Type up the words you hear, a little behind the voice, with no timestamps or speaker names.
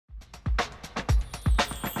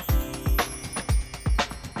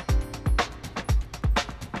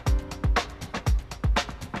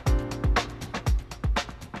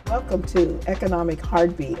Welcome to Economic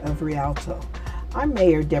Heartbeat of Rialto. I'm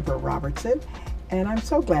Mayor Deborah Robertson, and I'm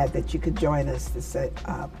so glad that you could join us this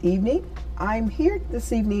evening. I'm here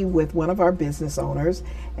this evening with one of our business owners,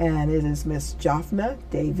 and it is Miss Jaffna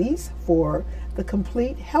Davies for the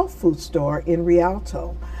Complete Health Food Store in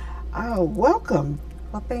Rialto. Welcome.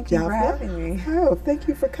 Well, thank you for having me. Oh, thank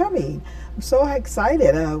you for coming. I'm so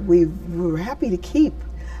excited. We were happy to keep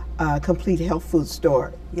Complete Health Food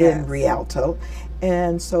Store in Rialto.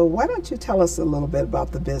 And so why don't you tell us a little bit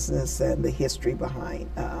about the business and the history behind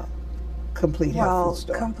Complete Health Food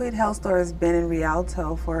Store? Well, Complete Health Store has been in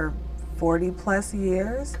Rialto for 40 plus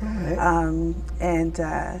years. And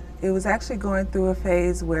it was actually going through a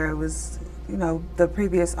phase where it was, the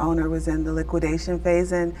previous owner was in the liquidation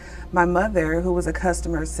phase, and my mother, who was a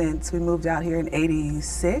customer since we moved out here in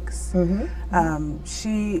 '86,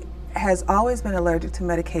 she has always been allergic to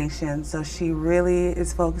medication, so she really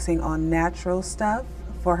is focusing on natural stuff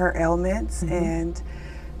for her ailments, and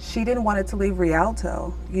she didn't want it to leave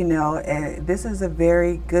Rialto, and this is a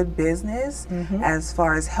very good business as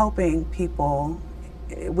far as helping people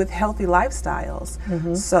with healthy lifestyles.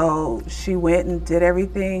 So she went and did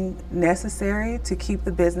everything necessary to keep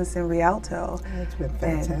the business in Rialto. That's been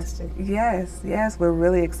fantastic. And yes, we're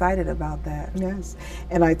really excited about that. Yes,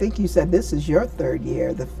 and I think you said this is your third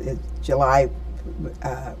year. July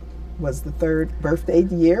was the third birthday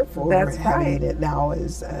year for having it now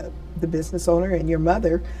as the business owner, and your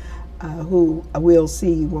mother, who we'll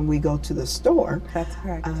see when we go to the store. That's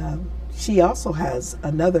correct. She also has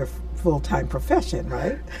another full-time profession,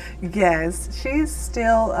 right? Yes, she's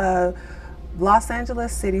still a Los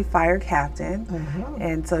Angeles City fire captain,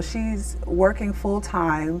 and so she's working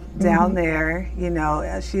full-time down there.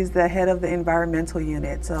 She's the head of the environmental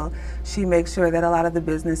unit, so she makes sure that a lot of the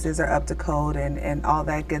businesses are up to code and all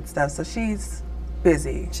that good stuff. So she's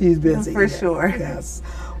busy. She's busy. For sure. Yes.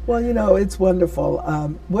 Well, it's wonderful.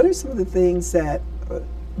 What are some of the things that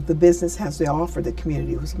the business has to offer the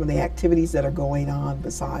community? Some of the activities that are going on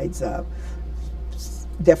besides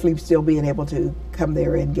definitely still being able to come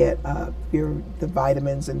there and get the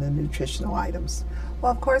vitamins and the nutritional items?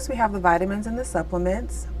 Well, of course we have the vitamins and the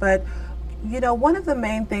supplements, but one of the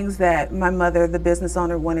main things that my mother, the business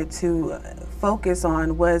owner, wanted to focus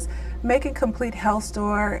on was making Complete Health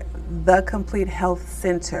Store the Complete Health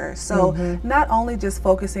Center. So not only just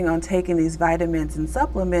focusing on taking these vitamins and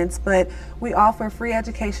supplements, but we offer free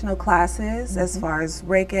educational classes as far as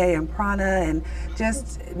Reiki and Prana and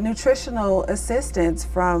just nutritional assistance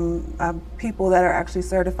from people that are actually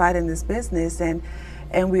certified in this business.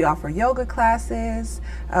 And we offer yoga classes.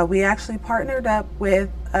 We actually partnered up with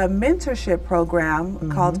a mentorship program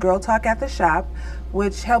called Girl Talk at the Shop,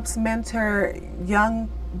 which helps mentor young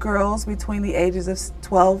girls between the ages of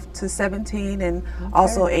 12 to 17 and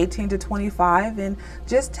also 18 to 25, and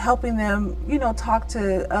just helping them, talk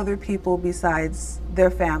to other people besides their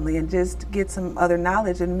family and just get some other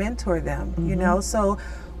knowledge and mentor them, So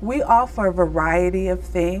we offer a variety of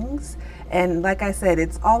things. And like I said,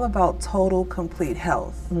 it's all about total complete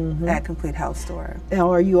health at Complete Health Store. Now,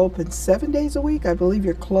 are you open 7 days a week? I believe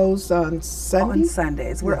you're closed on Sundays? On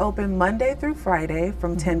Sundays. We're open Monday through Friday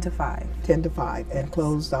from 10 to 5. 10 to 5. And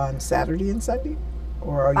closed on Saturday and Sunday?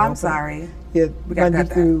 Or are you I'm sorry. Yeah,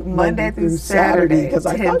 Monday through Saturday, because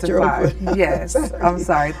I 10 thought to you were 5. open. Yes, I'm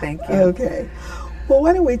sorry, thank you. Okay. Well,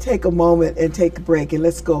 why don't we take a moment and take a break, and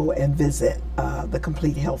let's go and visit the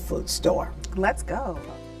Complete Health Food Store. Let's go.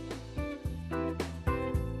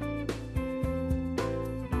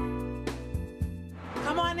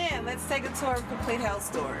 Come on in, let's take a tour of Complete Health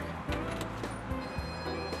Store.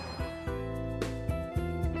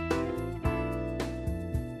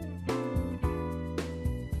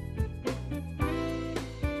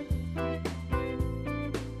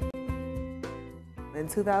 In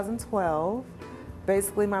 2012,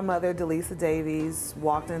 basically my mother, Delisa Davies,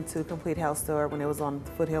 walked into Complete Health Store when it was on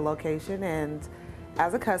the Foothill location, and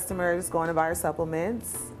as a customer, just going to buy her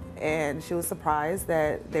supplements, and she was surprised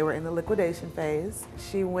that they were in the liquidation phase.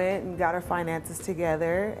 She went and got her finances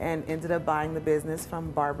together and ended up buying the business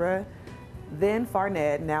from Barbara, then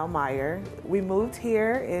Farned, now Meyer. We moved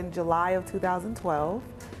here in July of 2012,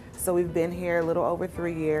 so we've been here a little over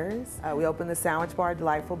 3 years. We opened the sandwich bar,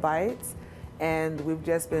 Delightful Bites, and we've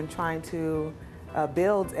just been trying to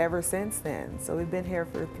build ever since then. So we've been here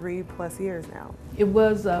for 3+ years now. It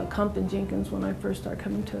was Compton Jenkins when I first started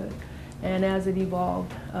coming to it. And as it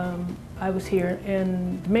evolved, I was here.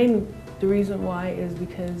 And the reason why is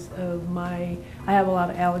because of I have a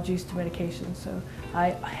lot of allergies to medication, so I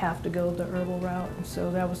have to go the herbal route. And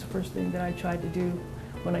so that was the first thing that I tried to do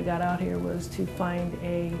when I got out here was to find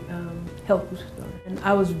a health food store. And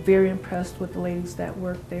I was very impressed with the ladies that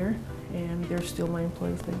work there, and they're still my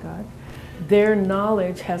employees, thank God. Their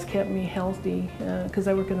knowledge has kept me healthy because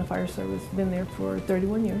I work in the fire service, been there for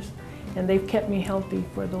 31 years. And they've kept me healthy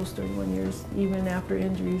for those 31 years. Even after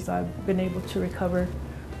injuries, I've been able to recover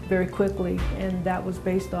very quickly, and that was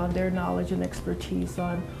based on their knowledge and expertise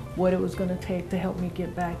on what it was going to take to help me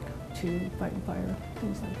get back to fighting fire,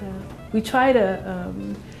 things like that. We try to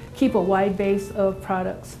keep a wide base of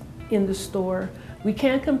products in the store. We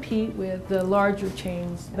can't compete with the larger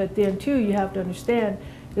chains, but then too, you have to understand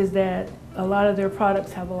is that a lot of their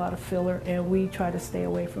products have a lot of filler, and we try to stay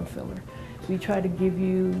away from filler. We try to give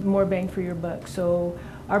you more bang for your buck. So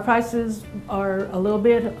our prices are a little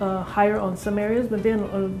bit higher on some areas, but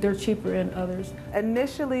then they're cheaper in others.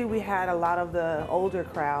 Initially, we had a lot of the older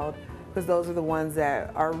crowd because those are the ones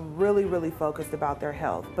that are really, really focused about their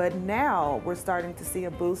health. But now we're starting to see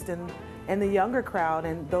a boost in the younger crowd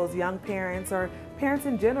and those young parents or parents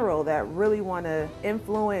in general that really want to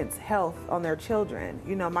influence health on their children,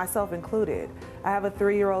 you know, myself included. I have a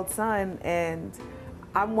 3-year-old son, and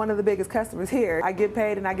I'm one of the biggest customers here. I get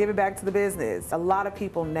paid and I give it back to the business. A lot of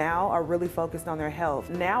people now are really focused on their health.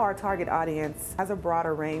 Now our target audience has a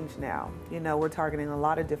broader range now. You know, we're targeting a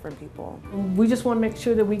lot of different people. We just want to make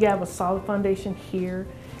sure that we have a solid foundation here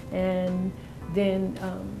and then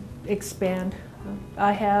expand.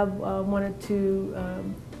 I have wanted to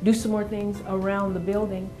do some more things around the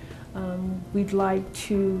building. We'd like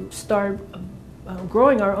to start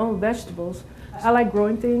growing our own vegetables. I like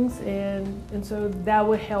growing things, and so that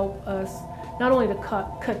would help us not only to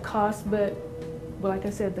cut costs, but like I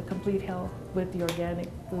said, the complete health with the organic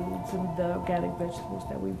foods and the organic vegetables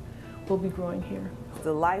that we will be growing here.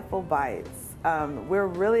 Delightful Bites. We're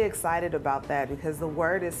really excited about that because the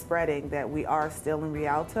word is spreading that we are still in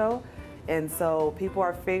Rialto, and so people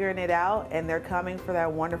are figuring it out and they're coming for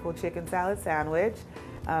that wonderful chicken salad sandwich.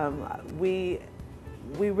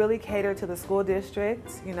 We really cater to the school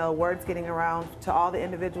district. You know, word's getting around to all the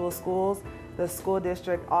individual schools, the school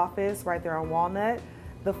district office right there on Walnut.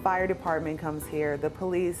 The fire department comes here, the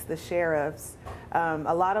police, the sheriffs,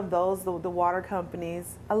 a lot of those, the water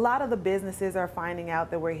companies. A lot of the businesses are finding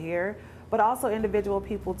out that we're here, but also individual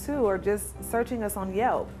people too are just searching us on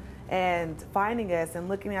Yelp and finding us and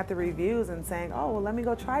looking at the reviews and saying, oh, well, let me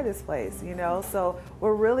go try this place, you know? So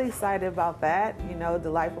we're really excited about that. You know,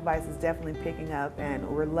 Delightful Bites is definitely picking up and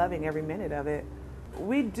we're loving every minute of it.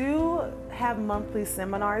 We do have monthly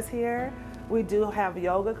seminars here. We do have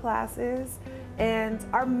yoga classes. And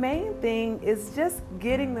our main thing is just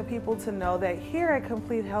getting the people to know that here at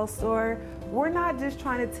Complete Health Store, we're not just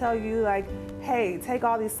trying to tell you like, hey, take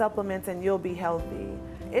all these supplements and you'll be healthy.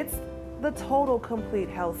 It's the total complete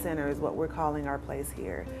health center is what we're calling our place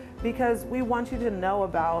here, because we want you to know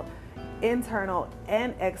about internal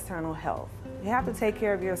and external health. You have to take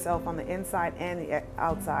care of yourself on the inside and the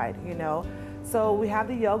outside, you know. So we have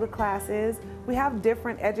the yoga classes, we have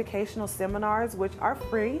different educational seminars which are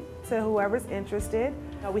free to whoever's interested.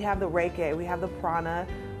 We have the Reiki, we have the prana,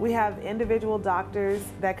 we have individual doctors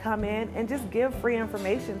that come in and just give free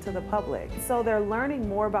information to the public. So they're learning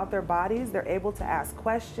more about their bodies, they're able to ask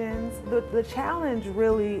questions. The challenge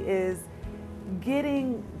really is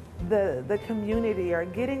getting the community or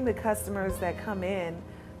getting the customers that come in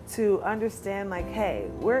to understand like, hey,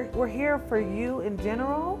 we're here for you in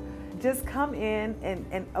general. Just come in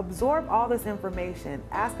and absorb all this information,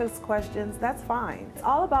 ask us questions, that's fine. It's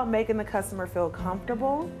all about making the customer feel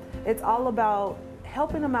comfortable. It's all about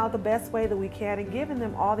helping them out the best way that we can and giving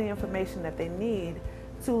them all the information that they need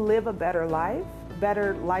to live a better life,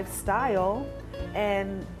 better lifestyle,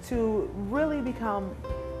 and to really become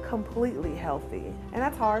completely healthy. And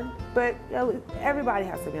that's hard, but everybody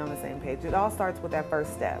has to be on the same page. It all starts with that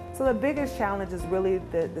first step. So the biggest challenge is really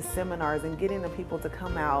the seminars and getting the people to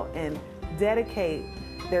come out and dedicate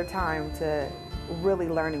their time to really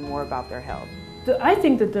learning more about their health. I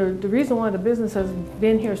think that the reason why the business has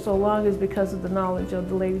been here so long is because of the knowledge of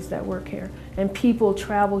the ladies that work here. And people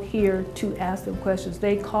travel here to ask them questions.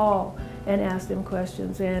 They call and ask them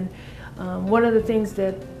questions. And one of the things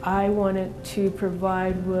that I wanted to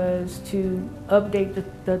provide was to update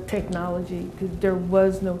the technology, because there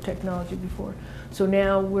was no technology before. So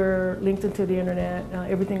now we're linked into the internet,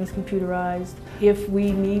 everything is computerized. If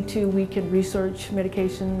we need to, we can research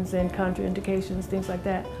medications and contraindications, things like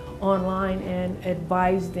that, online and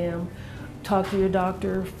advise them talk to your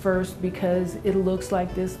doctor first, because it looks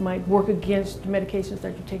like this might work against the medications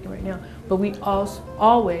that you're taking right now. But we also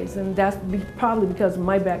always, and that's probably because of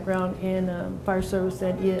my background in fire service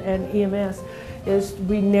and EMS, is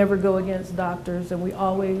we never go against doctors, and we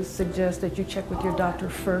always suggest that you check with your doctor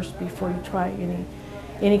first before you try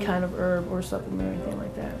any kind of herb or supplement or anything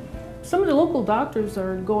like that. Some of the local doctors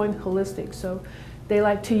are going holistic, so they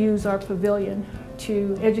like to use our pavilion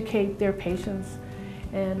to educate their patients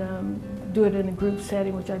and do it in a group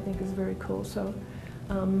setting, which I think is very cool. So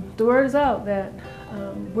the word is out that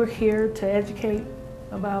we're here to educate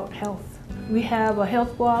about health. We have a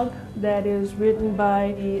health blog that is written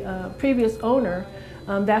by the previous owner.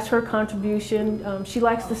 That's her contribution. She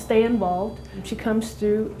likes to stay involved. She comes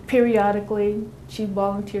through periodically. She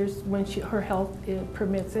volunteers when her health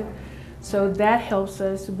permits it. So that helps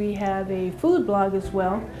us. We have a food blog as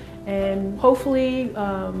well, and hopefully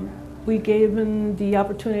we given the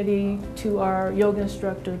opportunity to our yoga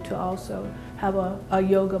instructor to also have a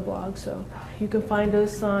yoga blog. So you can find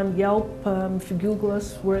us on Yelp. If you Google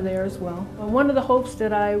us, we're there as well. One of the hopes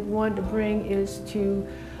that I wanted to bring is to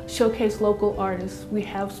showcase local artists. We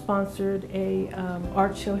have sponsored a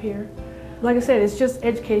art show here. Like I said, it's just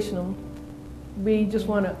educational. We just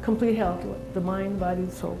want a complete health, the mind, body,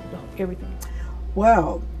 soul, everything.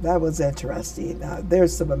 Wow, that was interesting.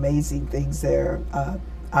 There's some amazing things there.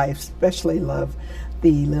 I especially love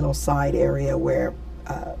the little side area where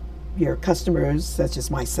your customers, such as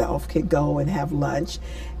myself, can go and have lunch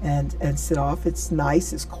and sit off. It's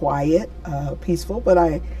nice, it's quiet, peaceful, but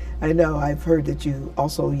I know I've heard that you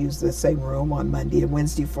also use the same room on Monday and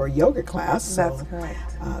Wednesday for a yoga class. That's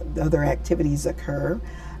correct. Other activities occur.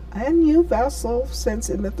 And you've also, since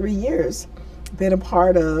in the 3 years, been a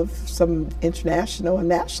part of some international and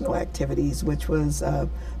national activities, which was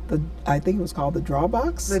I think it was called the Draw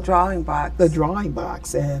Box? The Drawing Box. The Drawing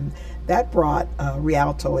Box, and that brought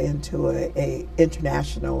Rialto into a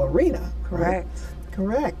international arena. Correct. Right?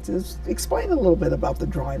 Correct. Just explain a little bit about the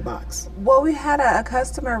Drawing Box. Well, we had a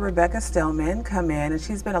customer, Rebecca Stillman, come in, and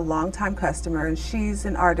she's been a long-time customer, and she's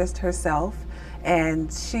an artist herself.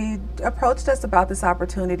 And she approached us about this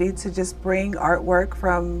opportunity to just bring artwork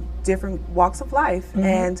from different walks of life. Mm-hmm.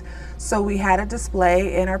 And so we had a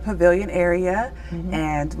display in our pavilion area, mm-hmm.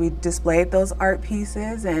 and we displayed those art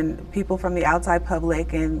pieces, and people from the outside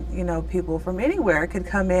public and people from anywhere could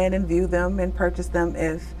come in and view them and purchase them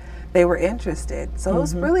if they were interested. So mm-hmm. it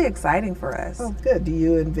was really exciting for us. Oh, good. Do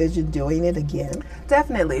you envision doing it again?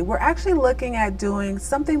 Definitely. We're actually looking at doing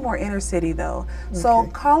something more inner city, though. Okay. So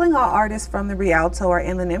calling all artists from the Rialto or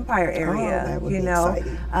Inland Empire area, that would be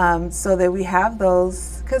exciting. So that we have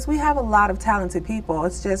those, because we have a lot of talented people.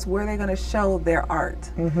 It's just where they're going to show their art,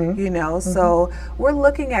 mm-hmm. Mm-hmm. So we're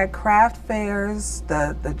looking at craft fairs,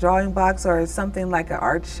 the Drawing Box, or something like an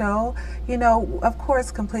art show. Of course,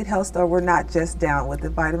 Complete Health Store, we're not just down with the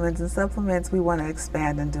vitamins and supplements. We want to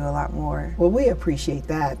expand and do a lot more. Well, we appreciate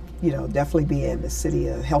that, definitely being the city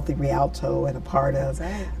of Healthy Rialto and a part of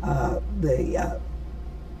the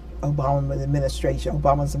Obama's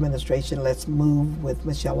administration, Let's Move with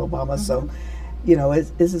Michelle Obama. Mm-hmm. So,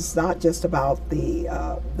 it's not just about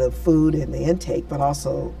the food and the intake, but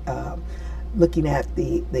also looking at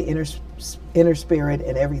the inner spirit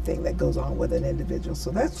and everything that goes on with an individual.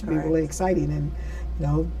 So that should be really exciting. And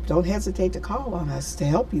don't hesitate to call on us to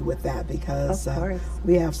help you with that, because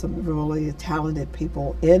we have some really talented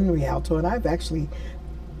people in Rialto, and I've actually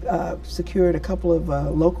secured a couple of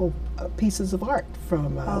local pieces of art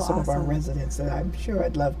from some of our residents that I'm sure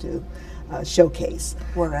I'd love to showcase.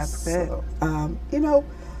 Well, that's good.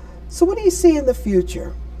 So what do you see in the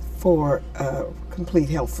future for Complete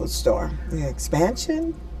Health Food Store? The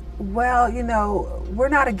expansion? Well, we're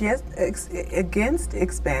not against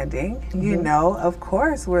expanding. Mm-hmm. Of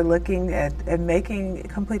course, we're looking at making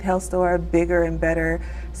Complete Health Store a bigger and better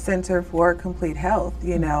center for complete health,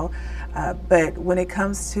 But when it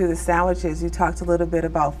comes to the sandwiches, you talked a little bit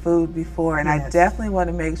about food before, and yes. I definitely want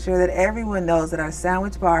to make sure that everyone knows that our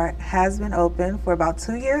sandwich bar has been open for about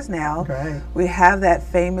 2 years now. Right. We have that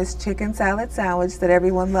famous chicken salad sandwich that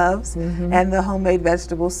everyone loves, mm-hmm. and the homemade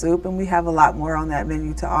vegetable soup, and we have a lot more on that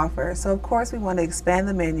menu to offer. So of course we want to expand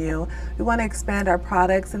the menu. We want to expand our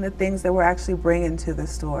products and the things that we're actually bringing to the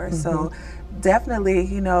store. Mm-hmm. So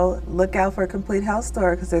definitely, look out for a Complete Health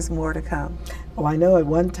Store, because there's more to come. Well, I know at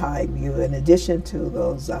one time you, in addition to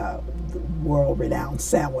those world-renowned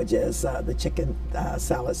sandwiches, the chicken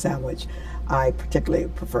salad sandwich. I particularly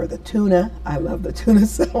prefer the tuna. I love the tuna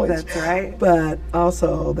sandwich. That's right. But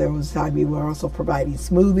also, there was time you were also providing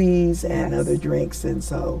smoothies and Yes. other drinks, and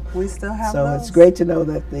so We still have so those. it's great to know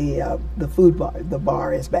that the food bar, the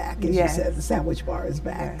bar is back, as Yes. you said, the sandwich bar is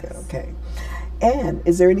back. Yes. Okay. And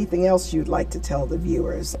is there anything else you'd like to tell the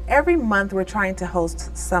viewers? Every month we're trying to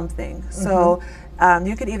host something. So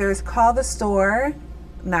you can either call the store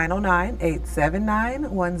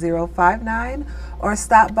 909-879-1059 or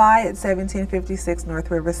stop by at 1756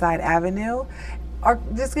 North Riverside Avenue, or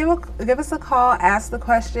just give us a call, ask the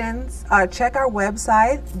questions, check our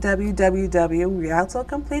website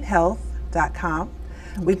www.rialtocompletehealth.com.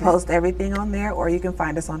 We post everything on there, or you can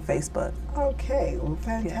find us on Facebook. Okay, well,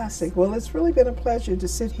 fantastic. Yes. Well, it's really been a pleasure to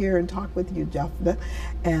sit here and talk with you, Jaffna.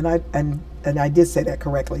 And I did say that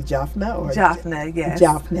correctly, Jaffna, or Jaffna, yes.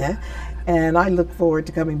 Jaffna. And I look forward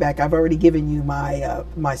to coming back. I've already given you my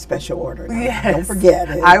my special order. Now, Yes. don't forget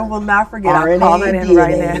it. I will not forget. I'll call that in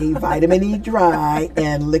right now. Vitamin E dry,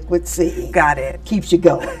 and liquid C. Got it. Keeps you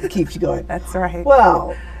going. Keeps you going. That's right.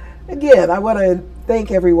 Well, again, I want to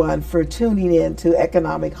thank everyone for tuning in to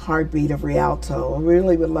Economic Heartbeat of Rialto. I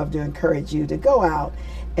really would love to encourage you to go out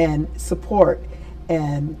and support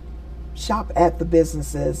and shop at the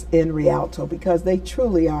businesses in Rialto, because they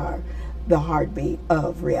truly are the heartbeat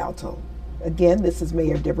of Rialto. Again, this is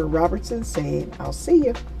Mayor Deborah Robertson saying, I'll see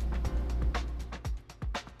you.